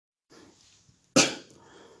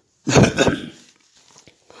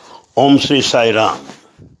Om Sri Sai Ram.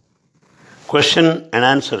 Question and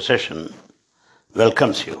answer session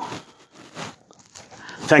welcomes you.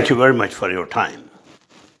 Thank you very much for your time.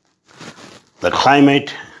 The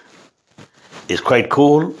climate is quite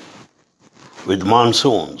cool with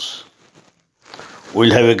monsoons.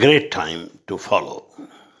 We'll have a great time to follow.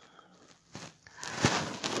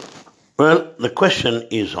 Well, the question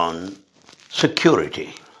is on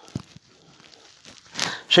security.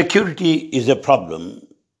 Security is a problem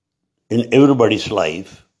in everybody's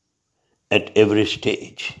life at every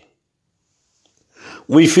stage.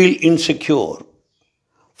 We feel insecure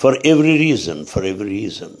for every reason.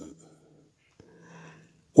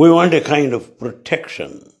 We want a kind of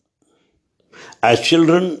protection. As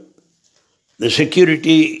children, the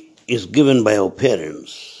security is given by our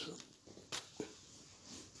parents.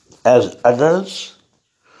 As adults,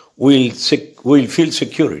 we'll feel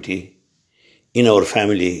security in our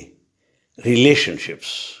family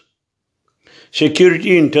relationships.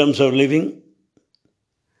 Security in terms of living,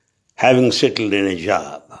 having settled in a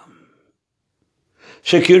job.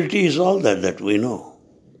 Security is all that we know.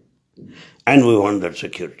 And we want that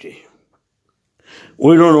security.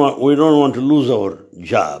 We don't want to lose our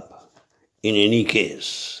job in any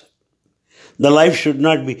case. The life should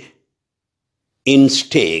not be in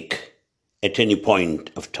stake at any point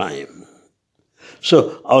of time.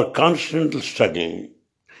 So our constant struggle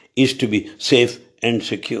is to be safe and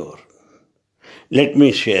secure. Let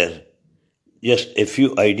me share just a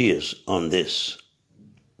few ideas on this.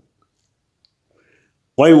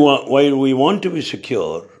 While we want to be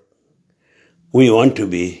secure, we want to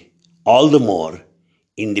be all the more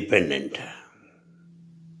independent.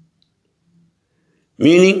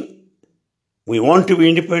 Meaning, we want to be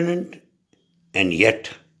independent and yet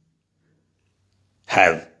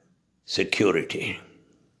have security.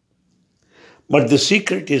 But the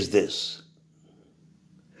secret is this: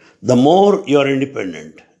 the more you are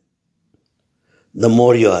independent, the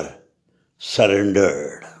more you are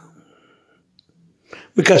surrendered.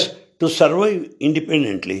 Because to survive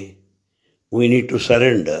independently, we need to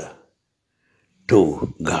surrender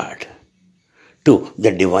to God, to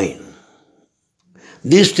the divine.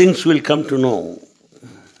 These things will come to know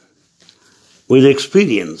with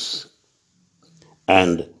experience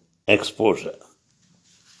and exposure.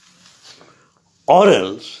 Or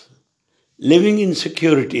else, living in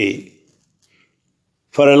security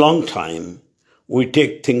for a long time, we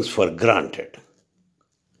take things for granted.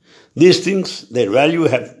 These things, their value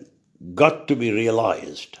have got to be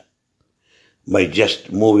realized by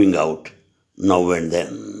just moving out now and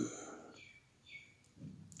then.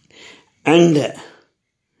 And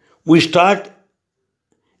we start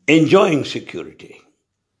enjoying security,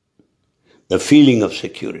 the feeling of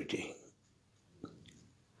security.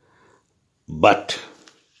 But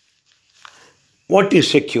what is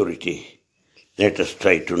security? Let us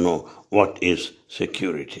try to know what is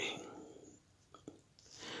security.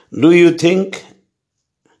 Do you think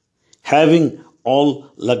having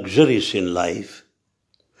all luxuries in life,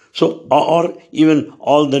 or even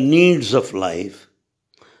all the needs of life,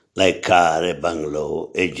 like car, a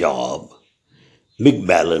bungalow, a job, big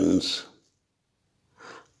balance,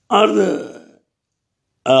 are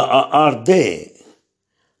they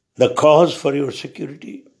the cause for your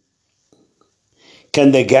security?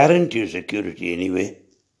 Can they guarantee security anyway?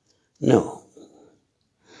 No.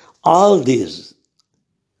 All these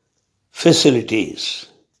facilities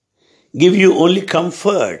give you only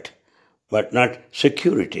comfort, but not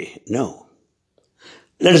security. No.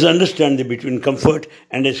 Let us understand the between comfort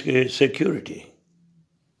and security.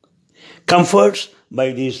 Comforts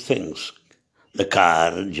by these things, the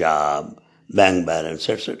car, job, bank balance,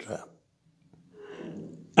 etc.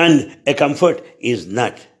 And a comfort is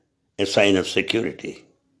not a sign of security.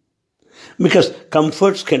 Because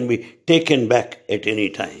comforts can be taken back at any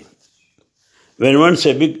time. When once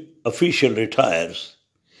a big official retires,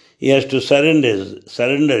 he has to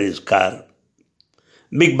surrender his car,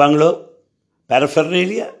 big bungalow,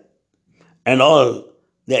 paraphernalia, and all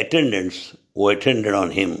the attendants who attended on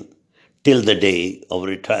him till the day of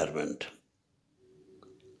retirement.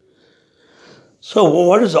 So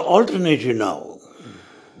what is the alternative now?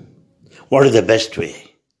 What is the best way?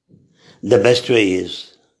 The best way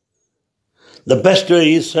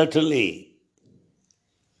is certainly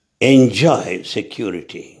enjoy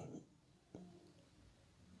security.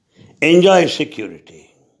 Enjoy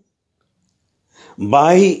security.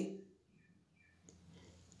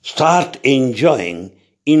 Start enjoying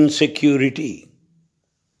insecurity.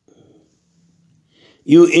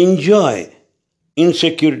 You enjoy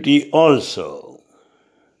insecurity also.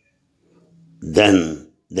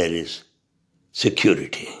 Then there is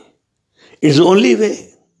security. It's the only way.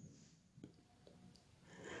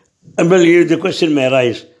 Well, the question may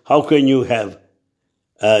arise, how can you have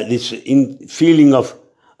this feeling of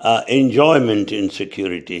enjoyment in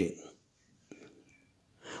security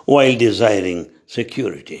while desiring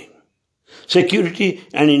security? Security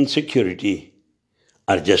and insecurity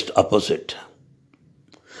are just opposite.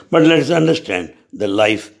 But let's understand the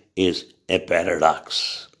life is a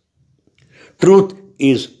paradox. Truth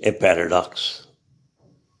is a paradox.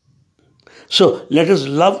 So let us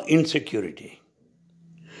love insecurity.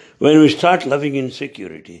 When we start loving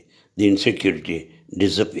insecurity, the insecurity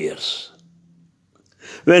disappears.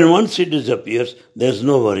 When once it disappears, there's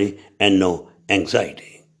no worry and no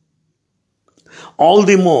anxiety. All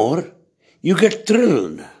the more you get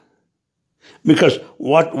thrilled because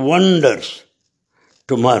what wonders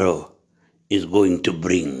tomorrow is going to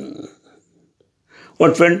bring.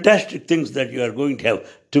 What fantastic things that you are going to have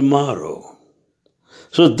tomorrow.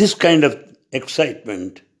 So this kind of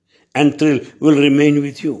excitement and thrill will remain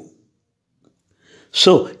with you.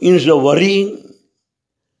 So instead of worrying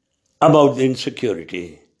about the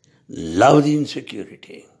insecurity, love the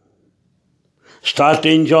insecurity. Start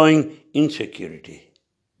enjoying insecurity.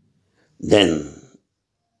 Then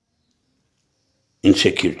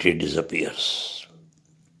insecurity disappears.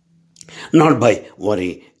 Not by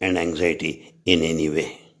worry and anxiety in any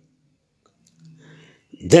way.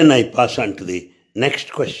 Then I pass on to the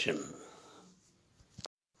next question.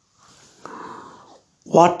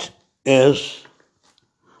 What is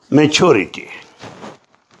maturity?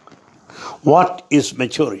 What is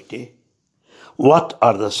maturity? What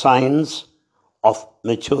are the signs of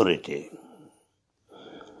maturity?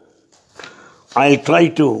 I'll try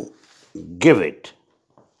to give it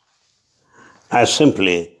as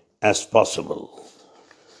simply as possible.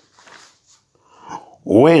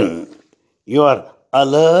 When you are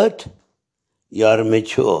alert, you are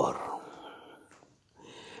mature.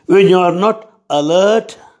 When you are not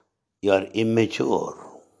alert, you are immature.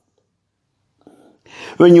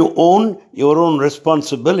 When you own your own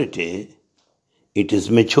responsibility, it is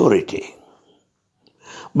maturity.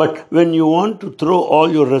 But when you want to throw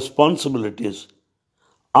all your responsibilities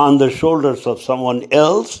on the shoulders of someone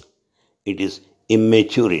else, it is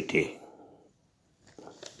immaturity.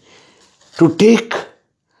 To take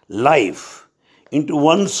life into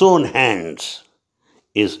one's own hands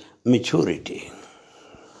is maturity.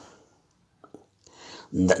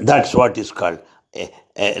 That's what is called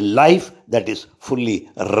a life that is fully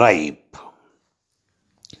ripe.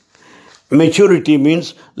 Maturity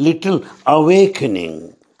means little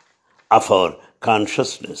awakening of our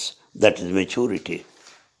consciousness. That is maturity.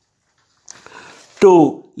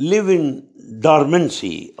 To live in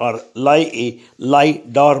dormancy or lie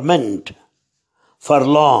dormant for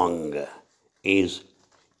long is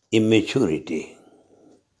immaturity.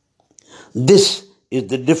 This is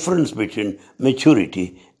the difference between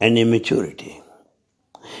maturity and immaturity.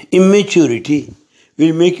 Immaturity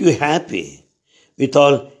will make you happy with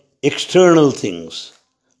all external things,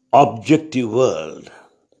 objective world,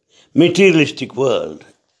 materialistic world.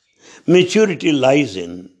 Maturity lies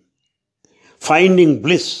in finding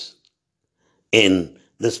bliss in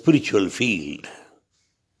the spiritual field.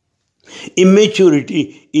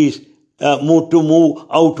 Immaturity is to move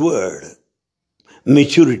outward.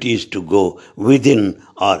 Maturity is to go within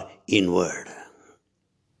or inward.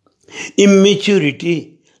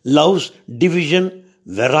 Immaturity loves division,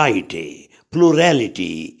 variety,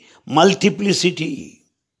 plurality, multiplicity.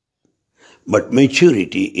 But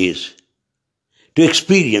maturity is to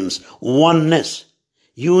experience oneness,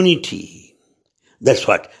 unity. That's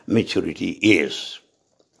what maturity is.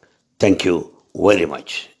 Thank you very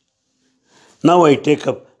much. Now I take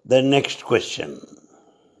up the next question.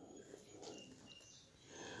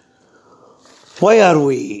 Why are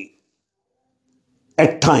we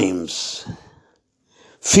at times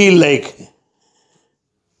feel like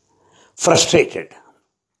frustrated?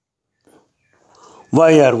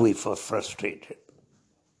 Why are we frustrated?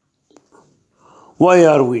 Why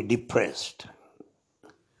are we depressed?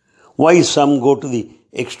 Why some go to the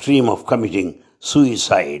extreme of committing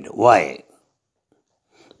suicide? Why?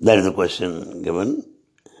 That is the question given.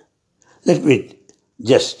 Let me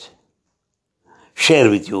just share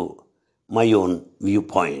with you my own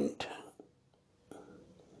viewpoint.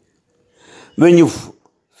 When you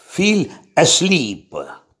feel asleep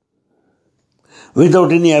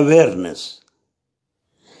without any awareness,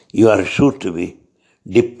 you are sure to be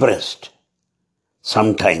depressed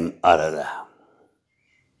sometime or other.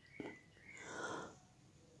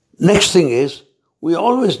 Next thing is, we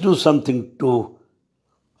always do something to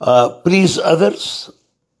please others,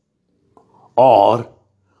 or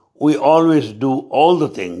we always do all the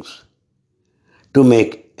things to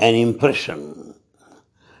make an impression,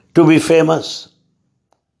 to be famous,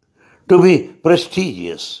 to be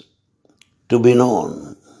prestigious, to be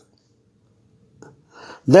known.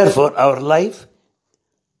 Therefore, our life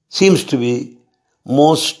seems to be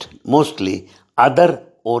mostly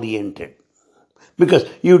other-oriented. Because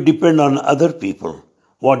you depend on other people,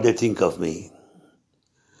 what they think of me,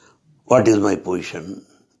 what is my position.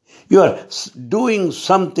 You are doing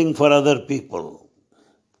something for other people.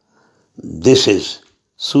 This is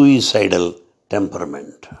suicidal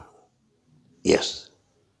temperament. Yes.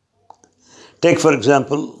 Take, for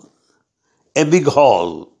example, a big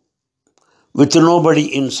hall with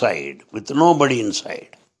nobody inside.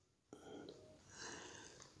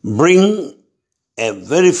 Bring a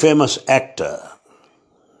very famous actor,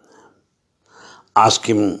 ask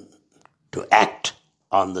him to act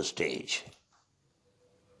on the stage.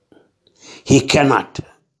 He cannot,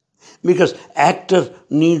 because actor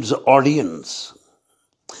needs audience.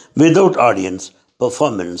 Without audience,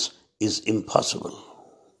 performance is impossible.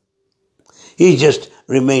 He just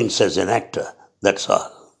remains as an actor, that's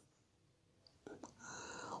all.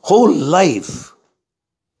 Whole life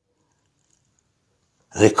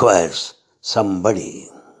requires somebody,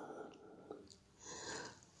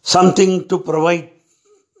 something to provide,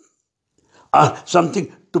 or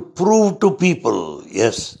something to prove to people.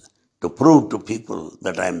 Yes, to prove to people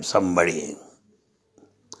that I am somebody.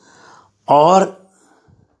 Or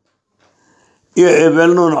a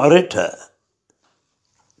well-known orator,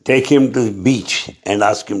 take him to the beach and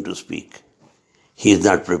ask him to speak. He is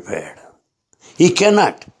not prepared. He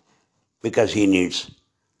cannot, because he needs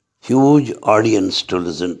huge audience to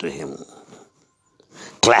listen to him,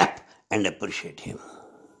 clap and appreciate him.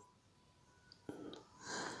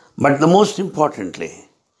 But the most importantly,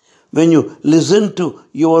 when you listen to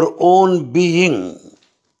your own being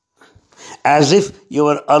as if you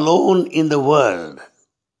are alone in the world,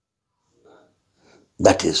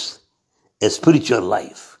 that is a spiritual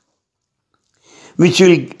life, which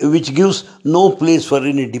gives no place for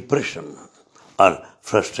any depression or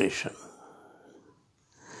frustration.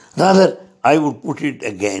 Rather, I would put it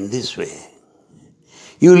again this way.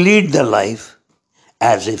 You lead the life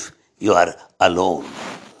as if you are alone.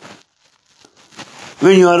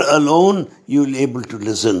 When you are alone, you will be able to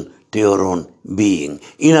listen to your own being.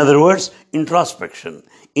 In other words, introspection.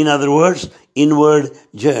 In other words, inward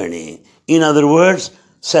journey. In other words,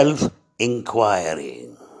 self-inquiry.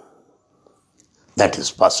 That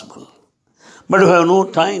is possible. But we have no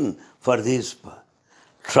time for these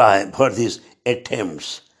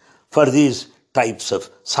attempts, for these types of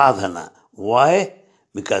sadhana. Why?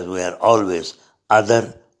 Because we are always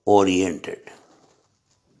other-oriented.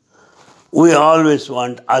 We always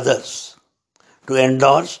want others to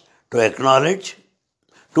endorse, to acknowledge,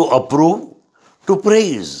 to approve, to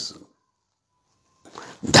praise.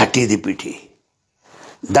 That is the pity.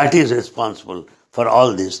 That is responsible for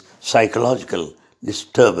all these psychological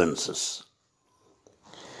disturbances.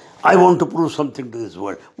 I want to prove something to this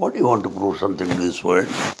world. What do you want to prove something to this world?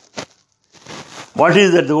 What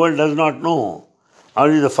is that the world does not know? Are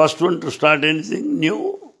you the first one to start anything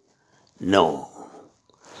new? No.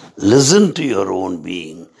 Listen to your own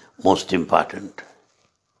being, most important.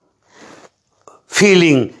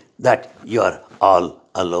 Feeling that you are all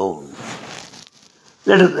alone.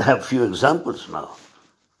 Let us have a few examples now.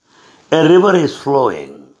 A river is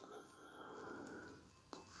flowing.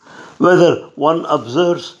 Whether one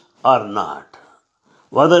observes or not,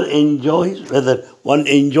 whether one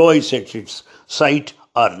enjoys at its sight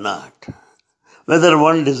or not, whether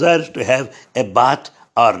one desires to have a bath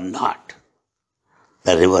or not,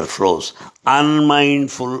 the river flows,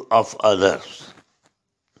 unmindful of others.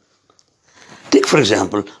 Take, for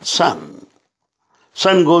example, sun.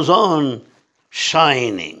 Sun goes on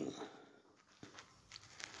shining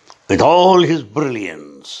with all his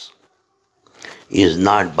brilliance. He is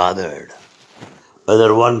not bothered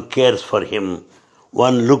whether one cares for him,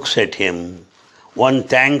 one looks at him, one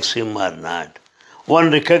thanks him or not,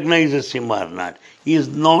 one recognizes him or not. He is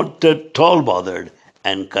not at all bothered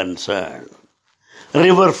and concerned.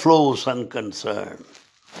 River flows unconcerned.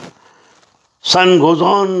 Sun goes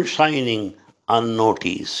on shining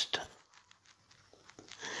unnoticed.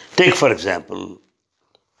 Take, for example,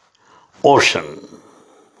 ocean.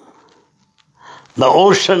 The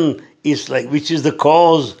ocean is which is the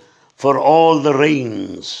cause for all the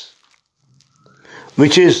rains,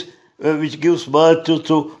 which gives birth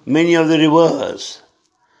to many of the rivers,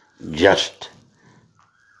 just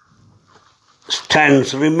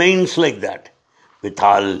remains like that with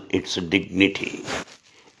all its dignity.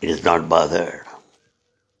 It is not bothered.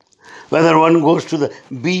 Whether one goes to the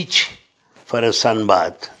beach for a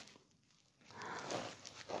sunbath,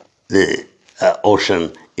 the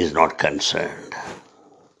ocean is not concerned.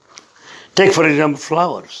 Take, for example,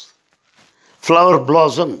 flowers. Flower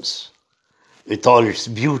blossoms with all its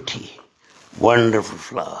beauty. Wonderful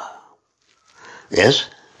flower. Yes?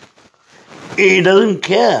 It doesn't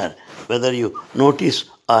care whether you notice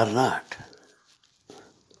or not.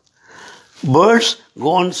 Birds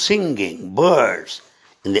go on singing, birds,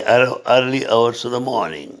 in the early hours of the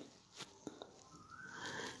morning.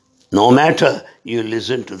 No matter you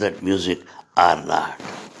listen to that music or not.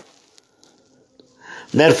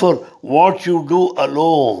 Therefore, what you do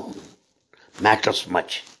alone matters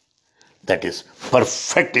much. That is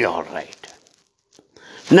perfectly all right.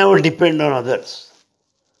 Never depend on others.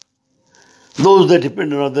 Those that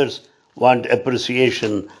depend on others want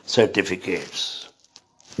appreciation certificates.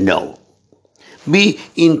 No. Be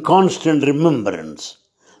in constant remembrance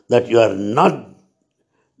that you are not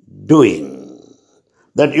doing,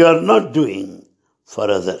 for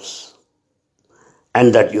others,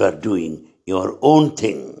 and that you are doing your own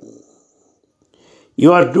thing.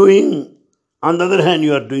 You are doing, on the other hand,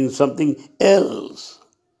 you are doing something else,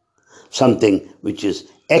 something which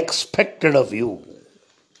is expected of you.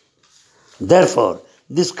 Therefore,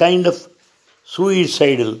 this kind of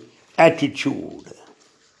suicidal attitude,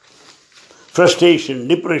 frustration,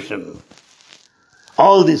 depression,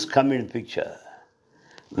 all this come in picture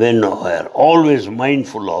when you are always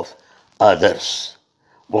mindful of others,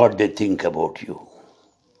 what they think about you.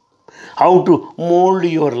 How to mold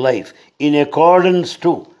your life in accordance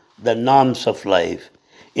to the norms of life,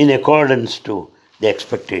 in accordance to the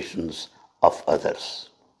expectations of others.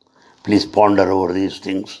 Please ponder over these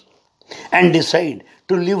things and decide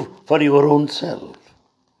to live for your own self,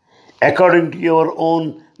 according to your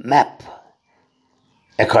own map,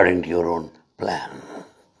 according to your own plan.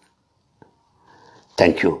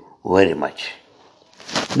 Thank you very much.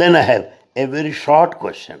 Then I have a very short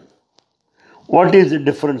question. What is the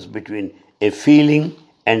difference between a feeling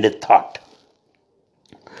and a thought?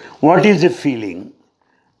 What is a feeling?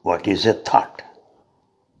 What is a thought?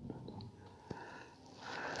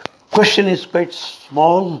 Question is quite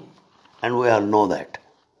small, and we all know that.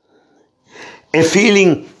 A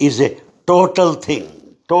feeling is a total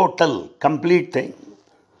thing, total, complete thing.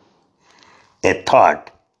 A thought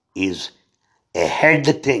is a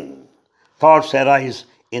head thing. Thoughts arise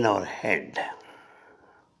in our head.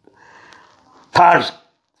 Thoughts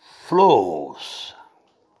flows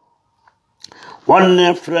one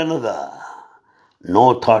after another.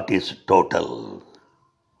 No thought is total.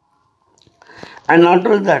 And not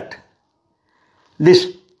only that,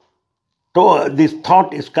 this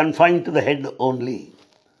thought is confined to the head only.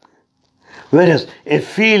 Whereas a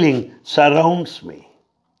feeling surrounds me.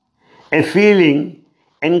 A feeling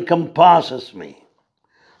encompasses me,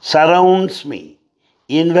 surrounds me,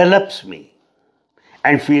 envelops me.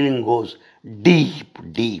 And feeling goes deep,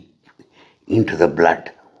 deep into the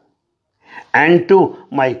blood. And to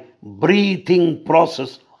my breathing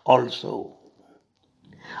process also.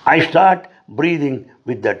 I start breathing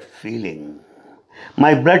with that feeling.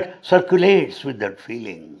 My blood circulates with that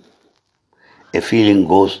feeling. A feeling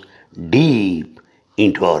goes deep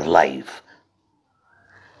into our life.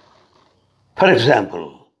 For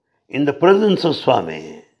example, in the presence of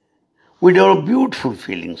Swami, we develop beautiful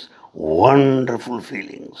feelings, wonderful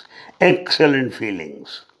feelings, excellent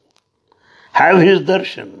feelings. Have his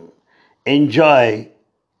darshan, enjoy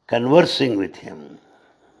conversing with him,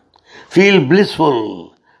 feel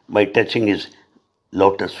blissful by touching his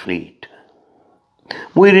lotus feet.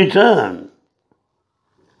 We return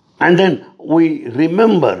and then we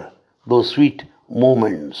remember those sweet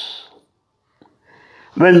moments.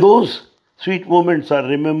 When those sweet moments are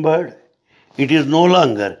remembered, it is no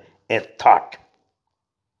longer a thought.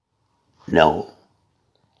 No,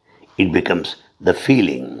 it becomes the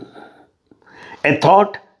feeling. A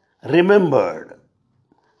thought remembered,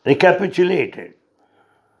 recapitulated.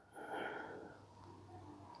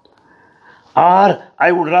 Or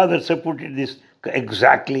I would rather say put it this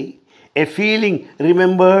exactly, a feeling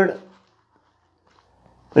remembered,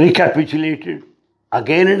 recapitulated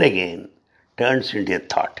again and again turns into a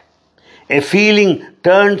thought. A feeling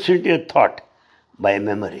turns into a thought by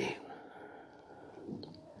memory.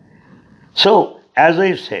 So, as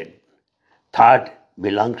I said, thought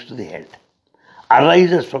belongs to the head,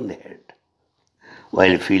 arises from the head,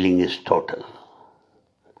 while feeling is total.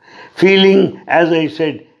 Feeling, as I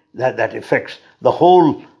said, that affects the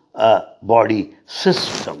whole body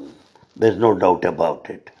system. There's no doubt about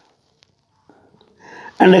it.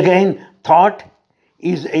 And again, thought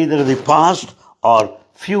is either the past or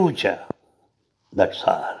future. That's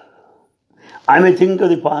all. I may think of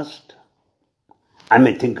the past. I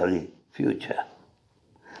may think of the future.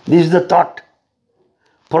 This is the thought.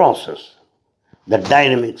 process the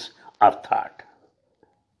dynamics of thought,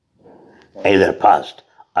 either past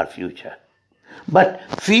or future. But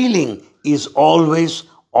feeling is always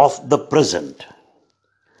of the present,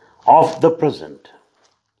 of the present.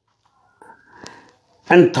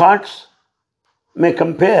 And thoughts may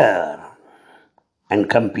compare and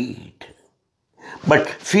compete, but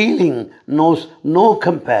feeling knows no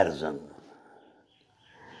comparison.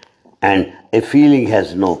 And a feeling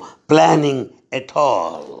has no planning at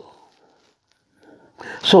all.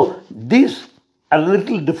 So these are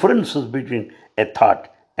little differences between a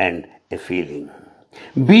thought and a feeling.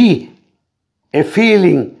 Be a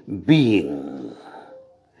feeling being.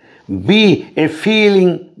 Be a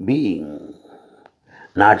feeling being,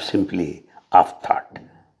 not simply of thought.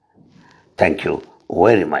 Thank you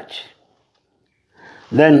very much.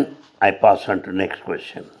 Then I pass on to next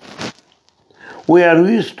question. We are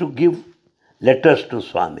used to give letters to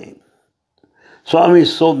Swami. Swami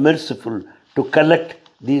is so merciful to collect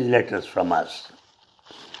these letters from us.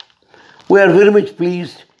 We are very much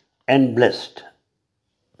pleased and blessed.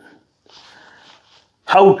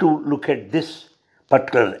 How to look at this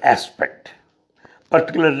particular aspect,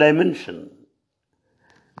 particular dimension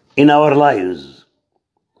in our lives,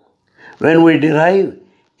 when we derive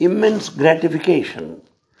immense gratification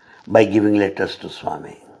by giving letters to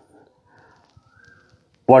Swami?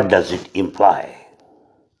 What does it imply?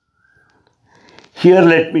 Here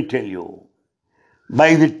let me tell you,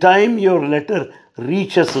 by the time your letter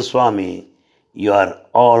reaches the Swami, you are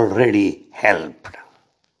already helped.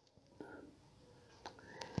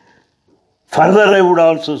 Further, I would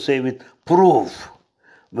also say with proof,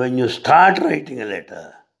 when you start writing a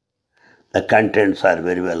letter, the contents are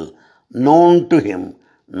very well known to him,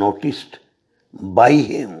 noticed by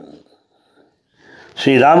him.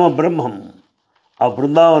 Sri Rama Brahmam of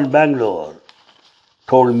Vrindavan, Bangalore,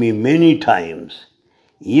 told me many times,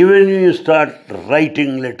 even when you start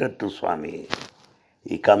writing letter to Swami,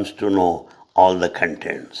 he comes to know all the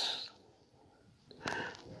contents.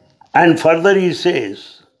 And further he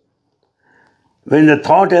says, when the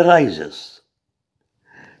thought arises,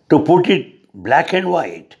 to put it black and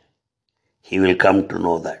white, he will come to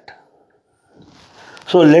know that.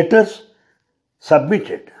 So letters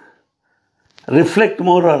submitted reflect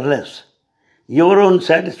more or less your own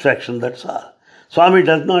satisfaction, that's all. Swami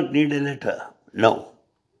does not need a letter, no.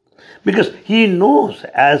 Because he knows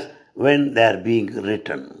as when they are being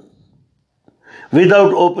written.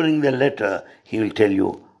 Without opening the letter, he will tell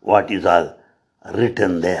you what is all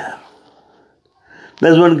written there.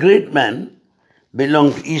 There's one great man,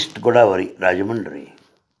 belonged to East Godavari, Rajamundry.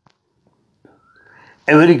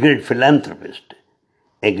 A very great philanthropist,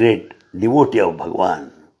 a great devotee of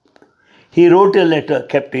Bhagwan. He wrote a letter,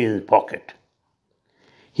 kept it in his pocket.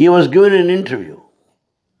 He was given an interview,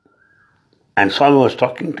 and Swami was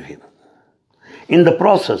talking to him. In the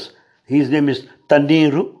process, his name is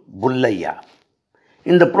Tanniru Bullayya.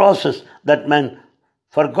 In the process, that man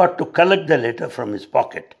forgot to collect the letter from his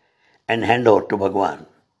pocket and hand over to Bhagwan.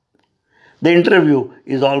 The interview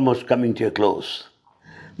is almost coming to a close.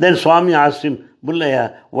 Then Swami asked him,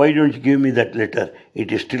 Bullayya, why don't you give me that letter?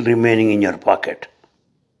 It is still remaining in your pocket.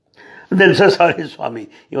 Then said, sorry Swami,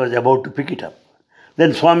 he was about to pick it up.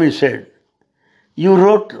 Then Swami said, you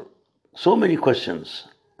wrote so many questions,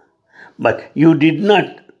 but you did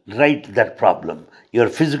not write that problem, your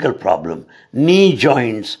physical problem, knee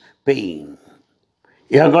joints pain.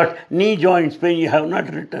 You have got knee joints pain, you have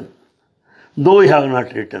not written. Though you have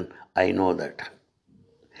not written, I know that.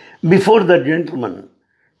 Before the gentleman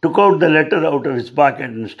took out the letter out of his pocket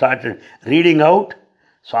and started reading out,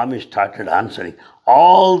 Swami started answering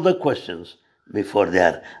all the questions before they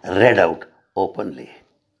are read out openly.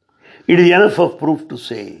 It is enough of proof to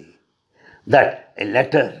say that a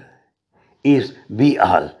letter is be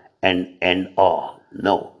all and end all.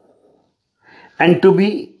 No. And to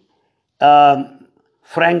be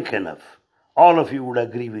frank enough, all of you would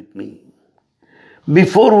agree with me.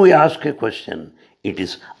 Before we ask a question, it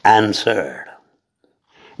is answered.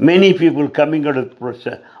 Many people coming out of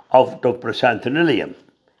Prashantanilayam,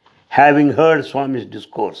 having heard Swami's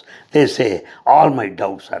discourse, they say, all my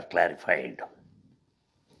doubts are clarified.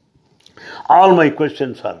 All my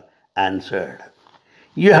questions are answered.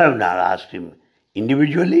 You have not asked him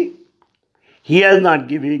individually. He has not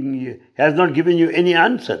given you any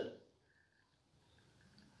answer.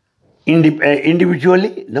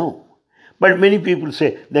 Individually, no. But many people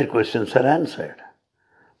say their questions are answered.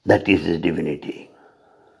 That is his divinity.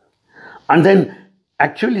 And then,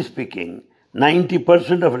 actually speaking,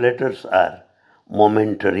 90% of letters are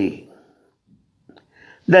momentary.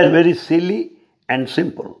 They are very silly and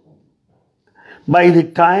simple. By the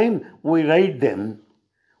time we write them,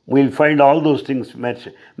 we'll find all those things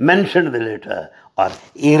mentioned in the letter are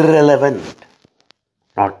irrelevant,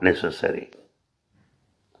 not necessary.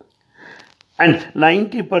 And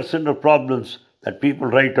 90% of problems that people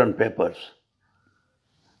write on papers,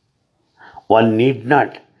 one need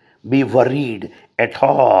not be worried at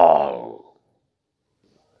all.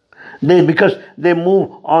 Because they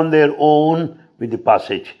move on their own with the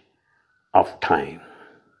passage of time.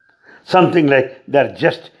 Something like they're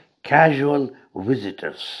just casual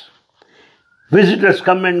visitors. Visitors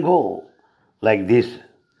come and go like this.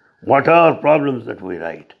 Whatever problems that we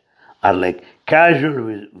write are like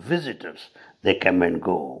casual visitors. They come and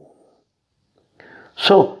go.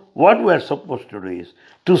 So what we are supposed to do is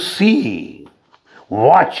to see,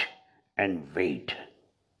 watch and wait.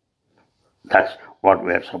 That's what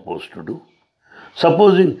we are supposed to do.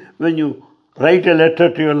 Supposing when you write a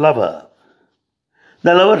letter to your lover,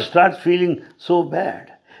 the lover starts feeling so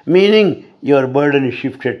bad, meaning your burden is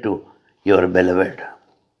shifted to your beloved.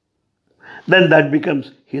 Then that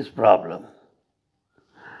becomes his problem.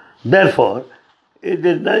 Therefore,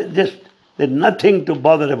 there's nothing to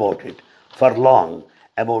bother about it for long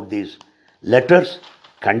about these letters,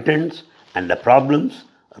 contents, and the problems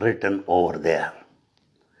written over there.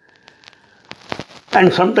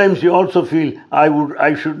 And sometimes you also feel,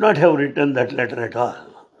 I should not have written that letter at all.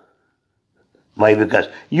 Why? Because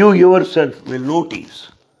you yourself will notice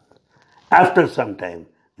after some time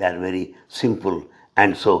they are very simple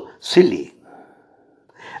and so silly.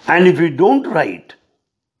 And if you don't write,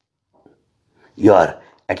 you are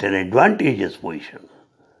at an advantageous position.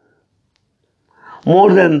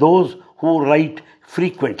 More than those who write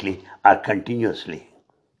frequently or continuously.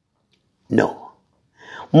 No.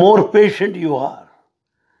 More patient you are,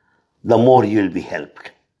 the more you will be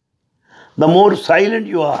helped. The more silent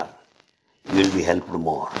you are, you will be helped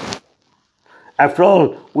more. After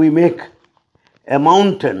all, we make a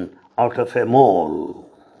mountain out of a mole.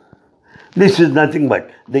 This is nothing but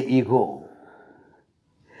the ego.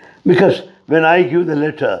 Because when I give the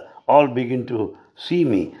letter, all begin to see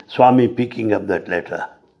me, Swami picking up that letter.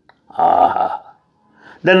 Ah,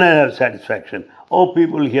 then I have satisfaction. Oh,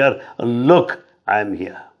 people here, look, I am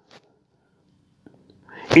here.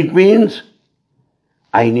 It means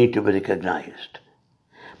I need to be recognized.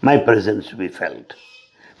 My presence to be felt.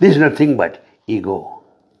 This is nothing but ego.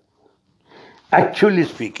 Actually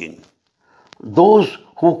speaking, those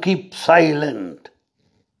who keep silent,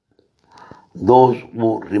 those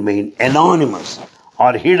who remain anonymous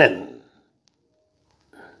or hidden,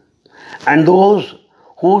 and those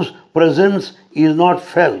whose presence is not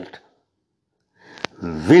felt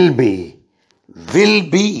will be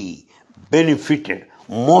benefited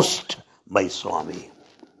most by Swami.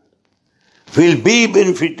 Will be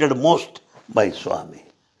benefited most by Swami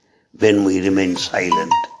when we remain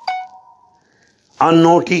silent,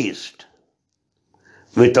 unnoticed,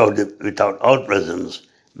 without our presence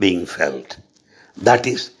being felt. That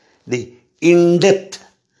is the in-depth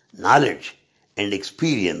knowledge and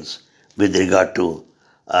experience with regard to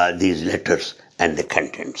these letters and the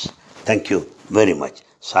contents. Thank you very much.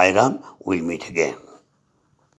 Sai Ram, we'll meet again.